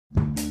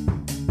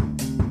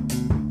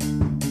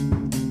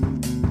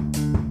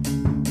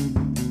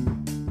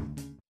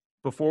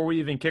Before we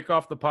even kick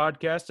off the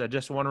podcast, I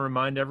just want to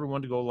remind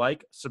everyone to go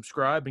like,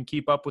 subscribe, and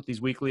keep up with these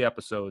weekly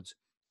episodes.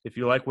 If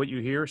you like what you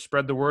hear,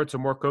 spread the word so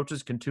more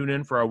coaches can tune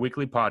in for our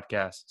weekly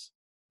podcasts.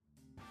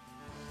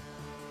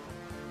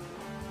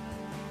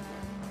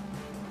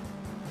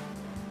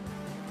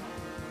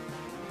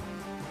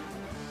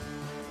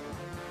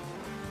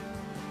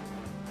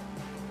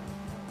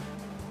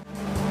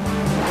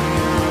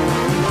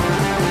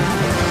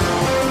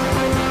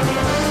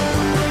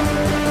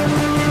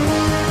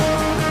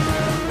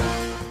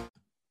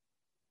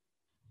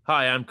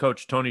 Hi, I'm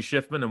Coach Tony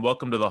Schiffman, and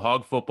welcome to the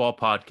Hog Football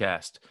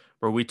Podcast,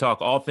 where we talk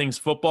all things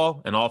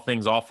football and all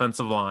things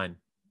offensive line.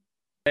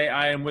 Today,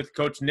 I am with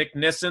Coach Nick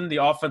Nissen,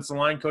 the offensive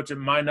line coach at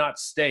Minot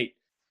State.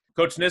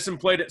 Coach Nissen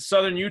played at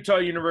Southern Utah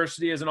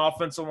University as an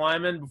offensive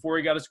lineman before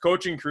he got his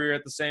coaching career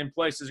at the same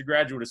place as a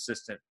graduate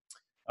assistant.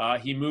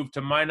 He moved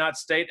to Minot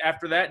State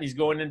after that, and he's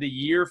going into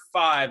year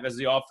 5 as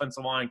the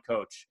offensive line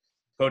coach.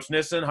 Coach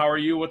Nissen, how are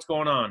you? What's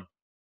going on?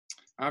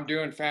 I'm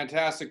doing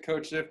fantastic,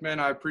 Coach Schiffman.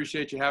 I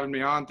appreciate you having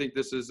me on. I think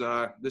this is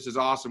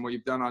awesome what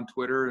you've done on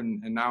Twitter and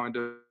now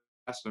into.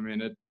 I mean,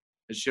 it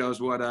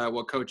shows what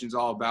coaching's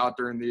all about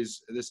during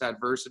this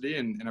adversity,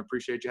 and I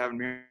appreciate you having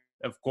me on.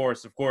 Of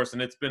course,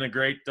 and it's been a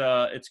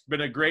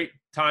great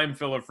time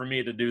filler for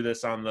me to do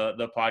this on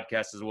the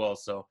podcast as well.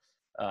 So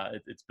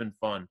it's been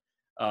fun.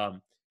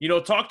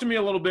 Talk to me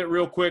a little bit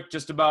real quick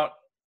just about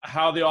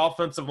how the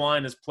offensive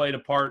line has played a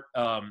part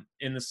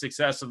in the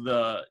success of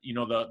the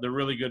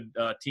really good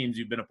teams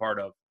you've been a part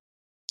of.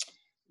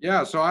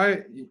 Yeah,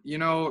 so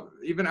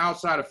even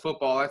outside of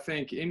football, I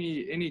think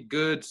any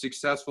good,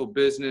 successful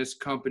business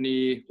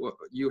company,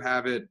 you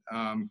have it.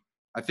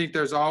 I think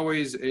there's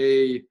always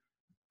a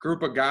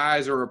group of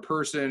guys or a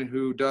person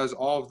who does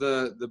all of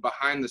the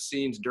behind the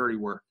scenes dirty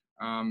work.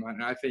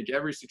 And I think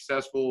every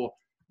successful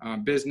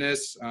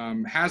business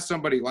has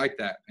somebody like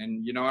that.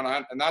 And,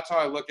 and that's how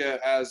I look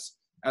at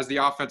as the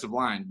offensive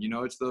line.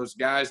 It's those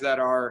guys that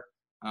are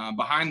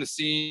behind the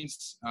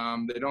scenes.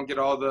 They don't get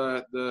all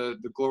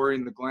the glory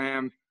and the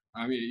glam.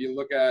 I mean, you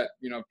look at,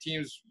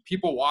 teams,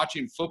 people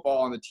watching football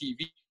on the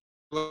TV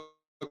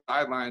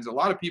sidelines. A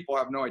lot of people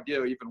have no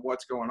idea even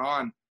what's going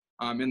on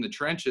in the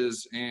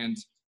trenches. And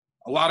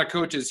a lot of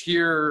coaches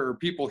hear, or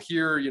people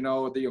hear,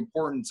 the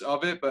importance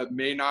of it, but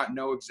may not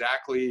know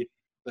exactly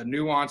the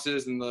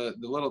nuances and the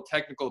little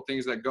technical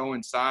things that go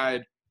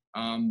inside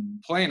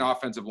playing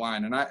offensive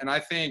line. And I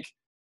think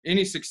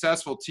any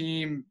successful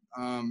team,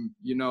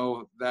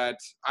 that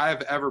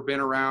I've ever been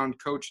around,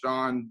 coached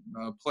on,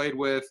 played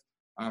with,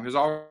 has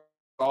always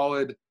a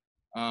solid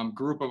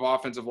group of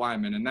offensive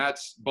linemen, and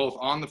that's both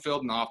on the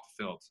field and off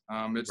the field.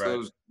 It's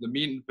right. The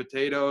meat and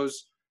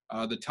potatoes,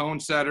 the tone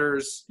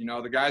setters,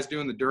 the guys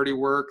doing the dirty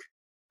work.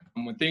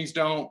 And when things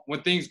go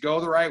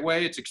the right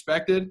way, it's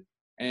expected,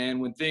 and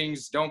when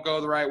things don't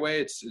go the right way,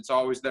 it's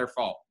always their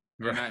fault.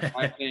 Right. And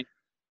I think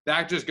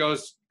that just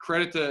goes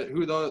credit to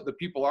who the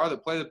people are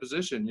that play the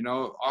position.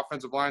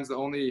 Offensive line's the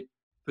only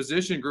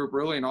position group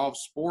really in all of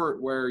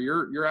sport where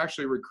you're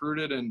actually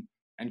recruited and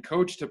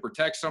coached to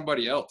protect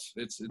somebody else.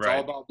 It's right.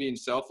 All about being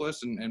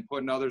selfless and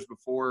putting others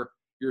before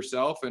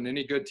yourself. And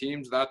any good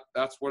teams,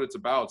 that's what it's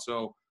about.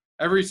 So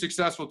every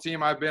successful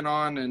team I've been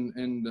on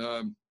and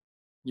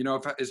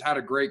has had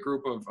a great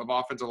group of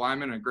offensive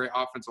linemen and a great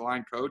offensive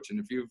line coach. And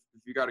if you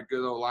got a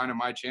good O-line in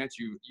my chance,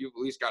 you've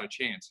at least got a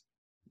chance.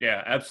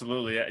 Yeah,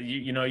 absolutely.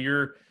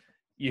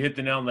 You hit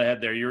the nail on the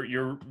head there.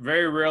 You're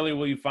very rarely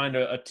will you find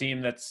a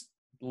team that's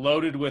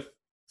loaded with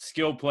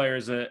skilled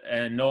players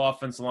and no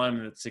offensive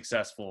lineman that's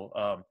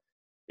successful.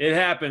 It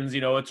happens,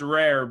 it's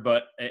rare,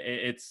 but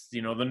it's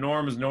the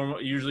norm is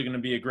usually going to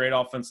be a great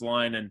offensive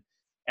line, and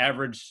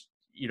average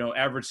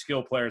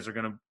skill players are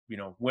going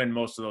to win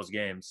most of those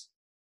games.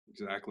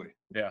 Exactly.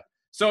 Yeah.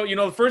 So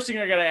the first thing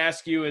I got to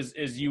ask you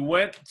is you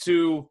went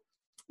to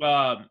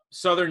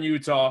Southern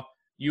Utah.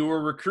 You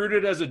were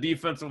recruited as a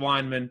defensive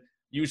lineman.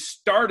 You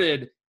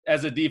started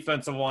as a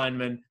defensive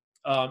lineman,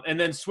 and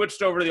then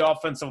switched over to the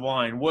offensive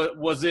line.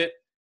 Was it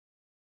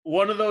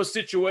one of those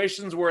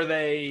situations where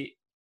they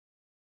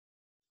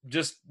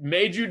just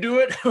made you do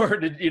it, or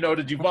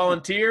did you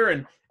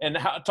volunteer? And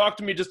talk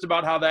to me just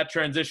about how that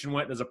transition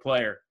went as a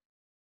player.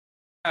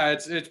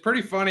 It's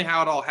pretty funny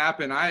how it all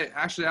happened. I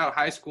actually, out of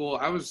high school,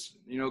 I was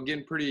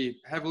getting pretty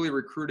heavily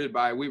recruited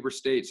by Weber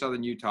State,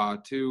 Southern Utah.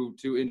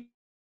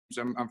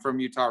 I'm from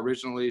Utah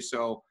originally,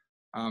 so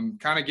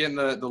kind of getting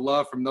the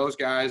love from those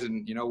guys.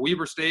 And,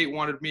 Weber State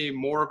wanted me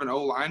more of an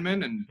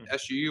O-lineman, and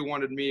SUU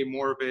wanted me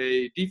more of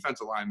a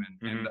defensive lineman.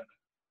 Mm-hmm. And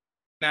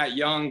that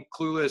young,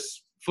 clueless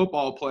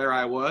football player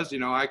I was,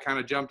 I kind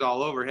of jumped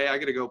all over. Hey, I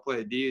got to go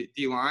play a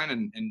D-line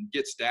and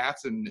get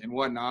stats and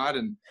whatnot.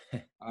 And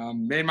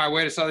made my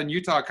way to Southern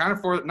Utah kind of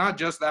for not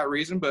just that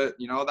reason, but,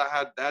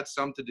 that had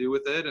some to do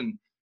with it. And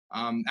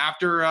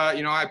after,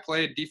 I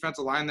played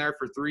defensive line there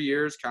for 3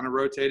 years, kind of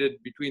rotated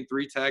between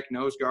 3-tech,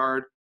 nose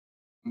guard.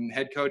 And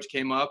head coach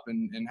came up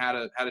and had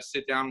a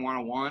sit down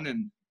one-on-one,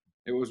 and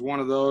it was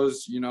one of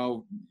those,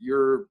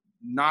 you're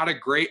not a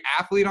great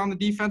athlete on the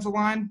defensive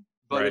line,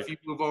 But Right. if you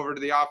move over to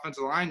the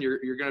offensive line, you're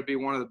going to be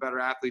one of the better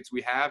athletes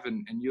we have,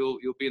 and you'll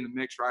be in the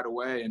mix right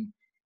away. And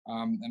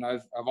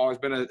I've always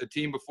been a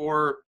team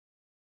before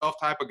self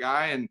type of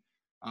guy, and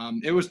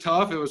it was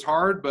tough, it was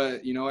hard,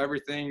 but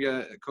everything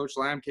Coach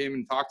Lamb came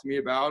and talked to me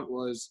about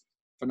was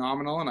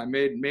phenomenal, and I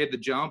made the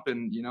jump,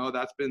 and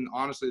that's been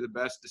honestly the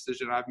best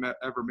decision I've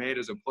ever made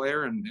as a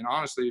player, and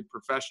honestly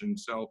profession.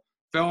 So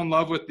fell in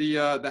love with the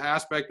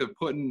aspect of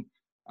putting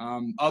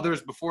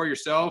others before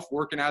yourself,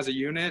 working as a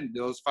unit,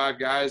 those 5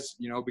 guys,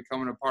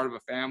 becoming a part of a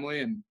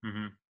family, and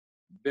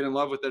been in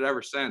love with it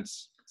ever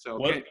since. So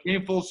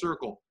came full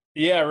circle.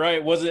 Yeah,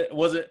 right. Was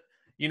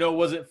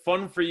it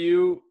fun for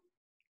you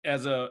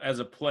as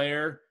a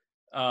player?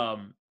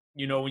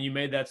 When you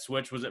made that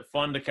switch, was it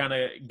fun to kind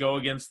of go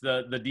against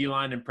the D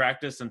line in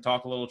practice and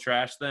talk a little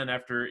trash then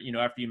after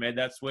you made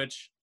that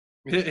switch?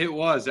 It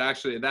was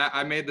actually that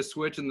I made the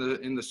switch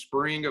in the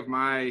spring of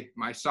my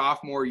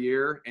sophomore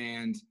year,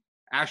 and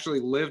actually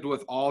lived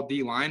with all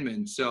D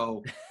linemen.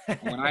 So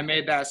when I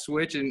made that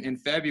switch in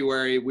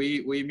February,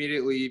 we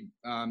immediately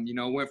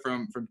went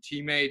from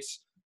teammates,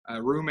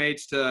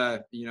 roommates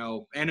to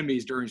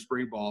enemies during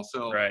spring ball.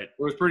 So right. It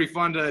was pretty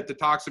fun to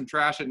talk some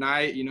trash at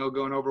night,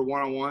 going over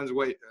one-on-ones,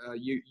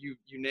 you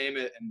name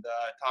it, and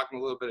talking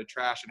a little bit of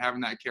trash and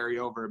having that carry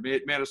over.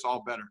 It made us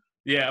all better.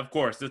 Yeah, of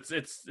course.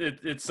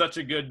 It's such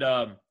a good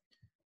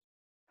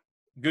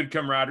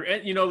camaraderie.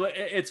 And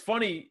it's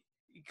funny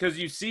because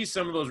you see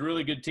some of those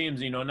really good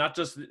teams, not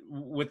just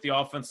with the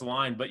offensive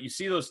line, but you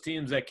see those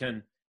teams that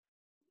can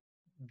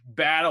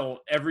battle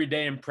every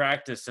day in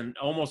practice and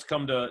almost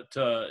come to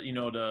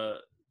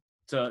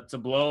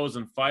blows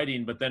and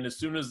fighting. But then as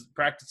soon as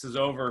practice is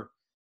over,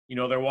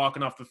 they're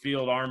walking off the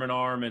field arm in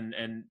arm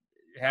and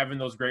having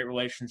those great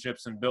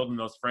relationships and building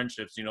those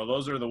friendships.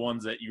 Those are the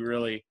ones that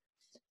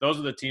those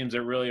are the teams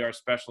that really are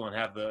special and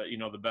have the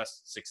the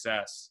best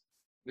success.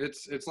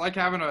 It's like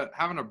having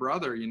a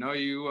brother.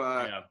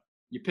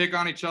 You pick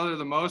on each other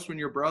the most when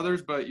you're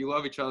brothers, but you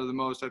love each other the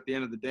most at the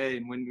end of the day.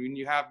 And when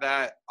you have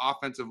that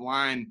offensive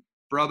line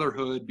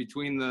brotherhood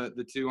between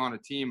the two on a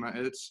team,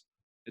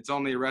 it's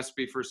only a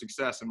recipe for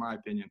success, in my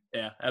opinion.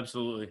 Yeah,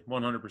 absolutely,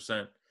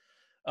 100%.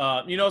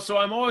 So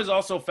I'm always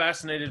also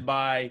fascinated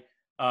by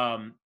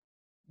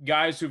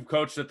guys who've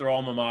coached at their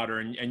alma mater,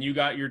 and you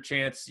got your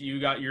chance, you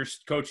got your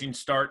coaching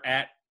start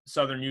at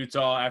Southern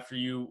Utah after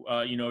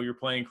your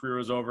playing career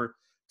was over.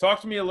 Talk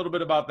to me a little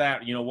bit about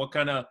that. What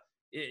kind of,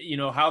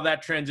 how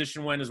that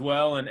transition went as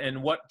well,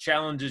 and what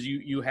challenges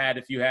you had,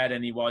 if you had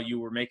any, while you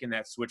were making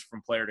that switch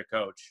from player to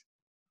coach.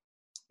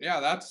 Yeah,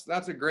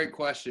 that's a great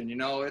question.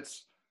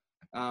 It's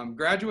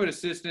graduate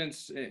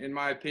assistants, in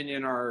my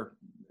opinion, are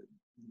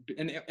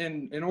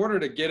in order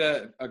to get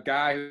a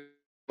guy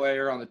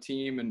player on the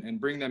team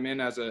and bring them in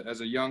as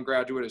a young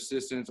graduate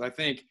assistant. I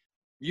think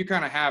you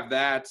kind of have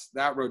that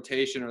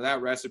rotation or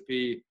that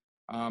recipe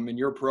in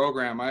your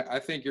program. I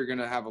think you're going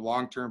to have a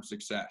long-term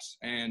success.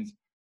 And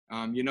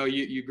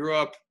you grew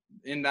up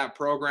in that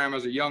program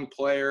as a young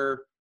player,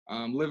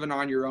 living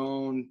on your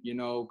own,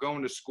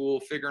 going to school,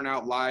 figuring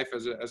out life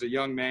as a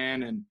young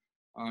man. And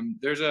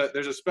there's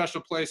a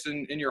special place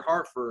in your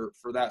heart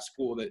for that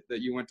school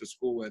that you went to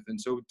school with. And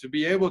so to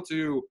be able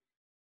to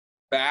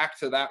back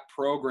to that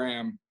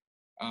program,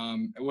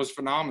 it was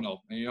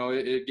phenomenal.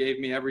 It gave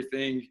me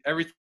everything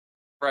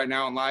right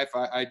now in life.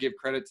 I give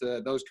credit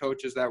to those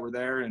coaches that were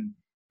there and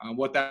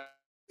what that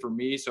for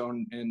me. So,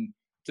 and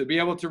to be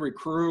able to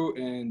recruit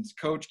and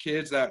coach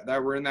kids that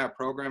were in that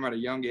program at a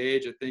young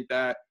age, I think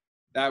that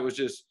was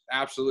just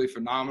absolutely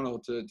phenomenal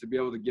to be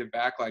able to give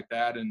back like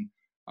that. And,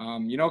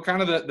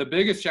 kind of the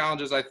biggest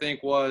challenges I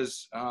think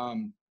was,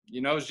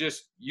 it's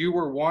just you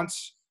were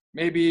once –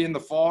 maybe in the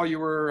fall you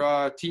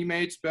were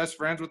teammates, best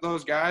friends with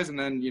those guys, and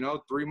then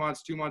 2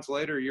 months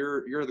later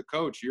you're the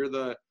coach, you're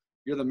the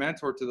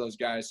mentor to those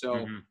guys.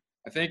 So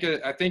I think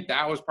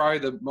that was probably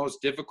the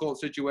most difficult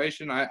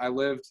situation. I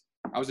lived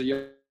with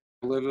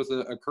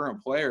a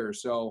current player,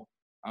 so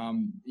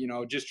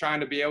just trying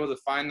to be able to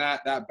find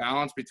that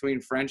balance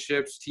between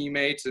friendships,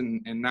 teammates,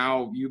 and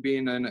now you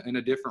being in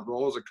a different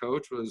role as a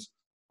coach was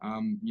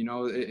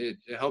it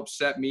helped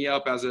set me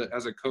up as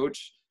a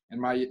coach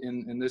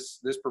in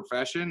this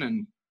profession,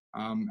 and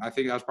I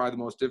think that was probably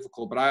the most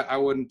difficult. But I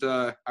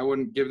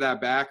wouldn't give that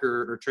back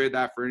or trade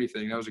that for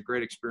anything. That was a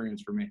great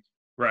experience for me.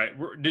 Right.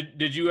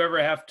 Did you ever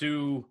have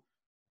to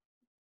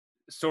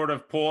sort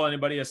of pull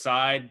anybody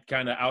aside,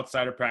 kind of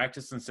outside of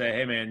practice, and say,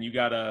 "Hey, man, you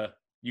gotta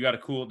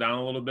cool it down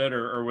a little bit,"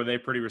 or were they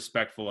pretty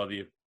respectful of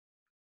you?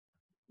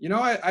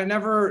 I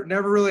never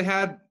really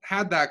had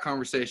that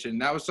conversation.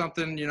 That was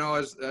something,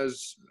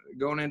 as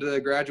going into the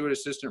graduate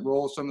assistant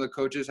role, some of the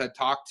coaches had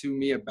talked to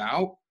me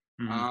about.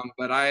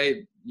 But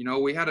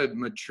we had a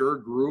mature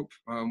group.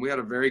 We had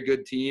a very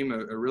good team,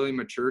 a really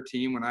mature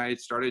team when I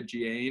started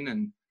GAing.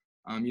 And,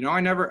 I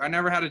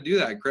never had to do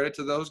that. Credit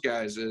to those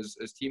guys as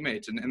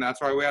teammates. And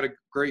that's why we had a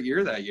great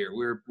year that year.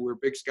 We were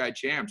Big Sky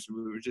champs.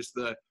 We were just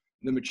the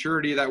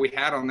maturity that we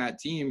had on that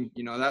team,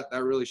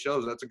 that really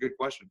shows. That's a good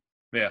question.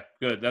 Yeah,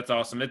 good. That's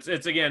awesome. It's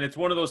again, it's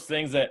one of those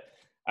things that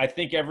I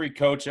think every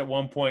coach at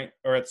one point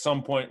or at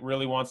some point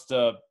really wants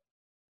to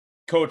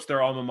coach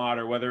their alma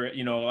mater, whether,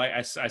 like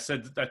I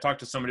said, I talked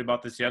to somebody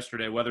about this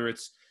yesterday, whether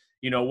it's,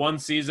 one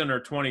season or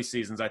 20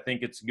 seasons. I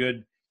think it's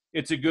good.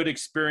 It's a good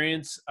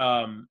experience.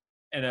 And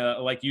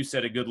like you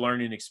said, a good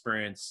learning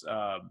experience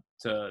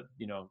to,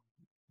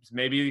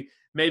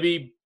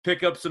 maybe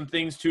pick up some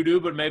things to do,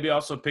 but maybe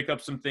also pick up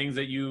some things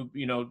that you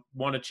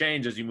want to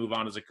change as you move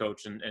on as a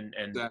coach and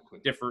Exactly.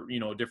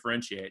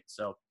 differentiate.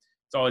 So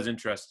it's always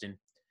interesting.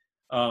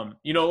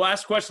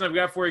 Last question I've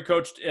got for you,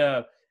 Coach,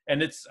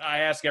 and I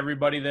ask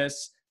everybody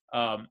this.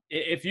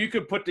 If you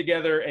could put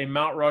together a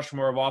Mount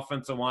Rushmore of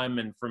offensive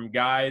linemen from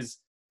guys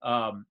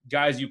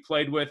you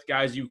played with,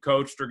 guys you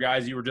coached, or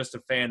guys you were just a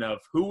fan of,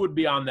 who would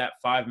be on that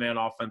 5-man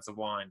offensive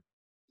line?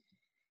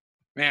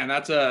 Man,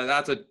 that's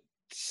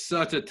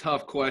such a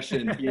tough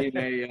question. Being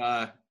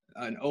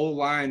an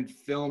O-line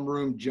film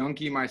room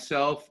junkie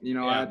myself,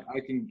 Yeah.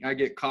 I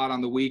get caught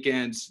on the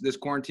weekends. This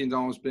quarantine's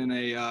almost been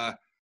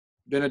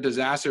a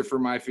disaster for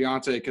my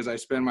fiance because I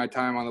spend my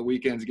time on the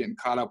weekends getting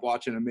caught up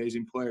watching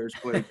amazing players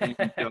play games.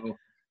 So,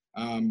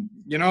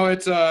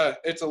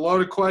 it's a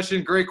loaded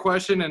question, great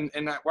question,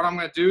 and what I'm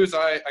going to do is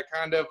I'm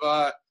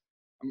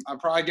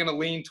probably going to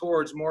lean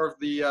towards more of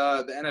the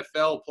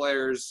NFL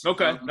players.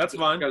 Okay, that's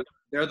fine. Because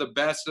they're the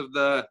best of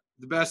the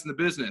best in the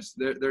business.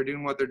 They're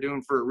doing what they're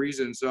doing for a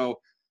reason. So,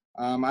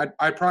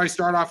 I'd probably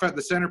start off at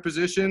the center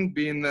position,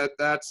 being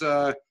that's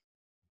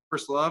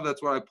first love.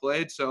 That's what I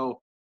played.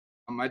 So,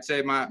 I'd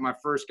say my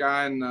first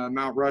guy in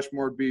Mount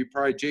Rushmore would be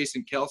probably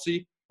Jason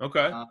Kelsey.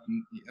 Okay.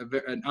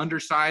 An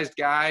undersized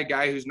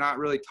guy who's not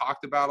really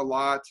talked about a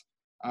lot,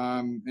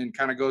 and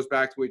kind of goes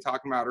back to what we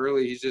talked about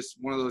earlier. He's just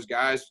one of those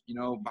guys,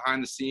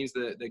 behind the scenes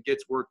that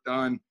gets work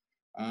done.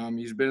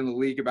 He's been in the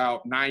league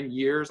about 9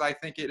 years, I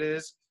think it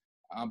is.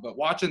 But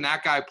watching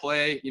that guy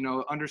play,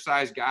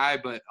 undersized guy,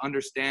 but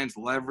understands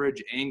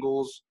leverage,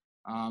 angles,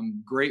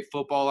 great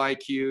football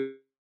IQ.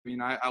 I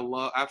mean, I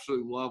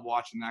absolutely love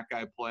watching that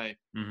guy play.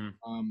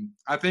 Mm-hmm.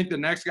 I think the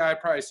next guy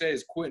I'd probably say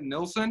is Quentin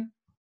Nissen.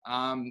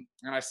 And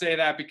I say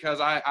that because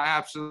I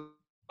absolutely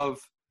love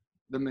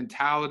the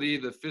mentality,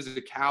 the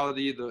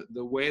physicality,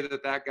 the way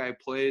that guy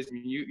plays. I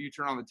mean, you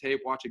turn on the tape,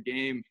 watch a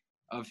game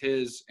of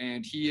his,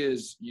 and he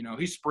is,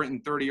 he's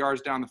sprinting 30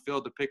 yards down the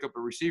field to pick up a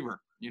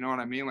receiver. You know what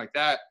I mean? Like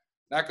that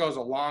goes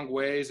a long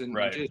ways. And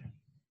right.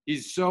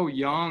 He's so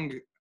young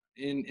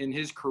in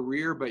his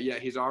career, but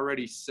yet he's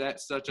already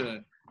set such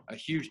a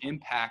huge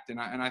impact. And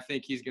I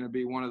think he's going to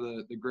be one of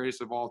the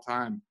greatest of all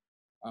time.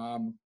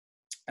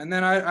 And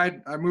then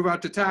I move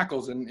out to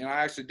tackles, and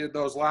I actually did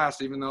those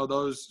last, even though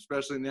those,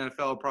 especially in the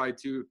NFL, are probably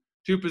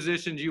two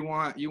positions you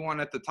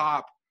want at the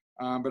top.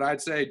 But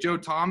I'd say Joe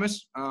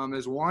Thomas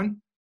is one,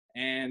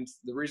 and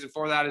the reason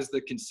for that is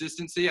the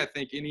consistency. I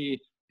think any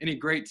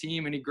great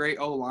team, any great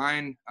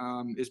O-line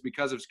is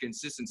because of its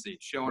consistency,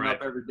 showing right.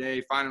 up every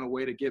day, finding a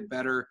way to get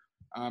better.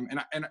 And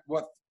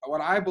what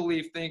I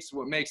believe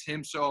what makes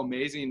him so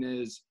amazing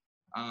is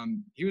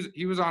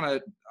he was on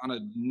a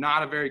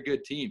not a very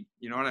good team.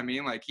 You know what I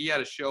mean? Like he had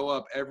to show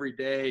up every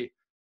day,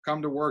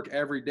 come to work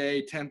every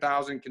day,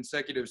 10,000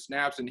 consecutive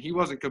snaps, and he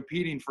wasn't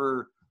competing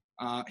for.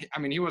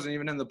 He wasn't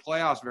even in the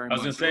playoffs very much.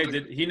 I was gonna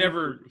say, he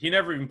never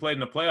even played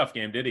in a playoff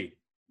game, did he?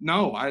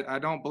 No, I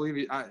don't believe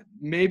he.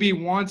 Maybe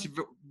once,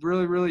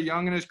 really, really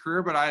young in his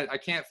career, but I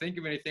can't think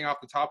of anything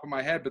off the top of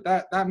my head. But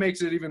that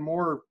makes it even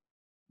more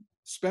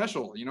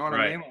special. You know what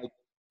right. I mean? Like,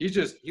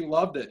 he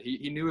loved it.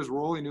 He knew his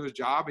role. He knew his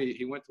job.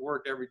 He went to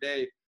work every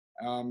day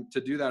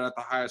to do that at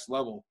the highest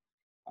level.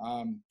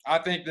 I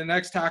think the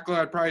next tackler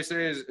I'd probably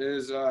say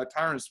is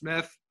Tyron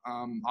Smith.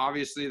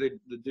 Obviously,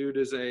 the dude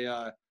is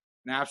an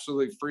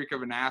absolute freak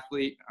of an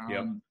athlete.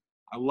 Yep.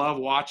 I love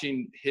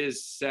watching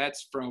his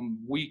sets from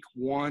week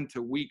 1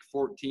 to week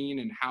 14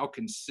 and how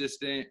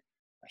consistent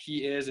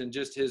he is, and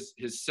just his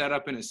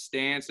setup and his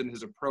stance and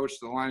his approach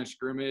to the line of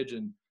scrimmage,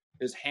 and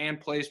his hand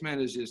placement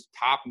is just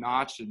top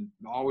notch and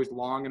always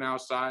long and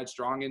outside,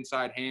 strong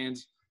inside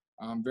hands.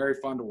 Very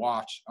fun to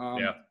watch.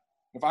 Yeah.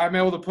 If I'm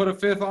able to put a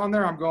fifth on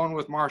there, I'm going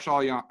with Marshall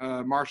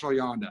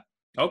Yonda.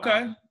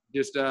 Okay.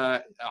 Just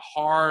a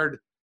hard.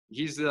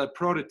 He's the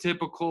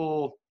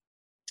prototypical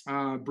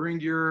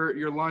bring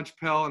your lunch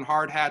pail and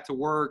hard hat to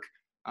work.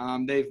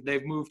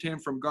 They've moved him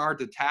from guard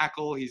to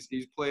tackle. He's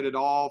played it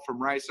all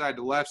from right side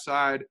to left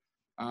side.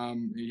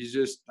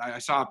 I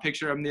saw a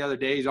picture of him the other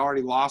day. He's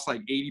already lost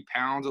like 80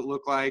 pounds, it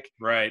looked like.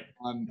 Right.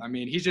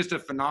 He's just a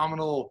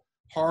phenomenal,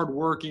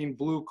 hard-working,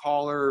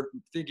 blue-collar, I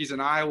think he's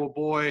an Iowa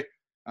boy,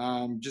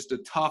 just a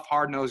tough,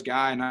 hard-nosed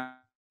guy, and I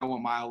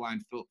want my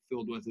O-line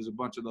filled with is a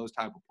bunch of those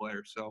type of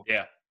players. So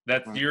yeah,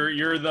 that's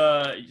you're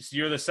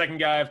the second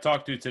guy I've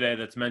talked to today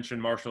that's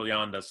mentioned Marshall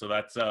Yonda. So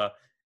that's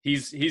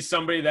he's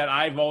somebody that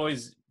I've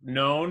always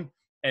known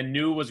and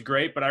knew was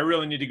great, but I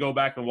really need to go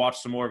back and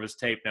watch some more of his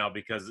tape now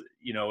because,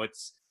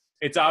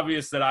 it's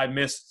obvious that I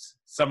missed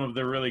some of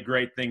the really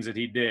great things that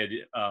he did.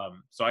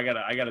 So I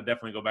gotta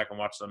definitely go back and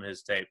watch some of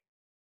his tape.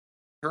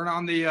 Turn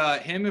on the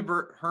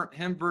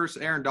him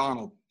versus Aaron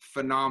Donald.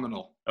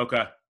 Phenomenal.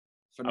 Okay.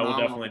 Phenomenal. I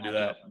will definitely do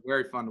that.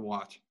 Very fun to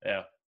watch.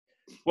 Yeah.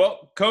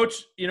 Well,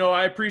 Coach,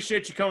 I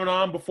appreciate you coming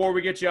on. Before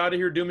we get you out of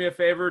here, do me a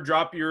favor,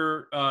 drop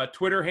your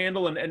Twitter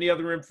handle and any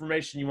other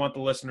information you want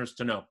the listeners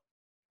to know.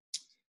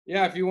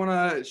 Yeah, if you want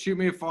to shoot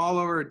me a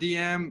follow or a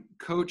DM,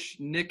 Coach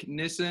Nick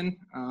Nissen,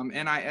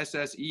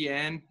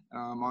 Nissen,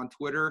 on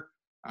Twitter.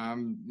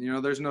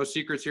 There's no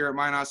secrets here at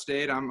Minot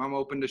State. I'm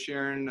open to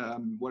sharing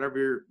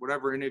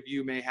whatever any of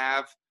you may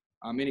have.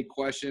 Any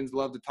questions,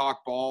 love to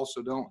talk ball,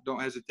 so don't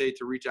hesitate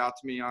to reach out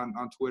to me on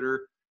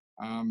Twitter.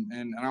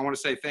 And I want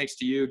to say thanks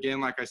to you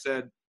again. Like I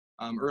said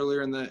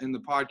earlier in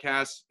the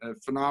podcast, a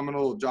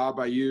phenomenal job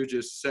by you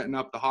just setting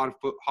up the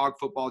hog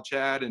football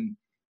chat, and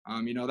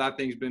that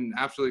thing's been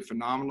absolutely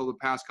phenomenal the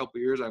past couple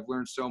of years. I've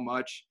learned so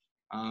much,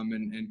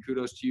 and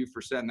kudos to you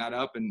for setting that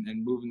up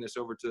and moving this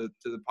over to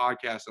the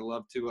podcast. I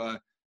love to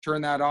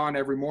turn that on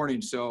every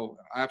morning. So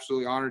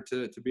absolutely honored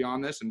to be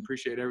on this and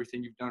appreciate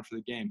everything you've done for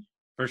the game.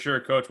 For sure,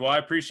 Coach. Well, I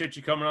appreciate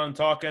you coming on and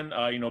talking.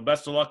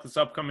 Best of luck this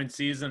upcoming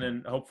season,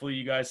 and hopefully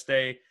you guys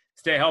stay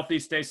healthy,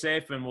 stay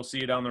safe, and we'll see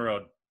you down the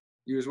road.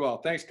 You as well.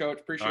 Thanks, Coach.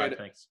 Appreciate it.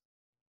 Thanks.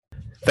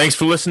 Thanks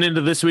for listening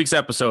to this week's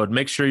episode.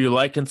 Make sure you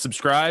like and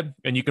subscribe,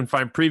 and you can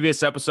find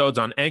previous episodes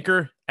on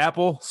Anchor,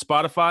 Apple,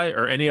 Spotify,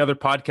 or any other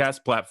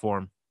podcast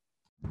platform.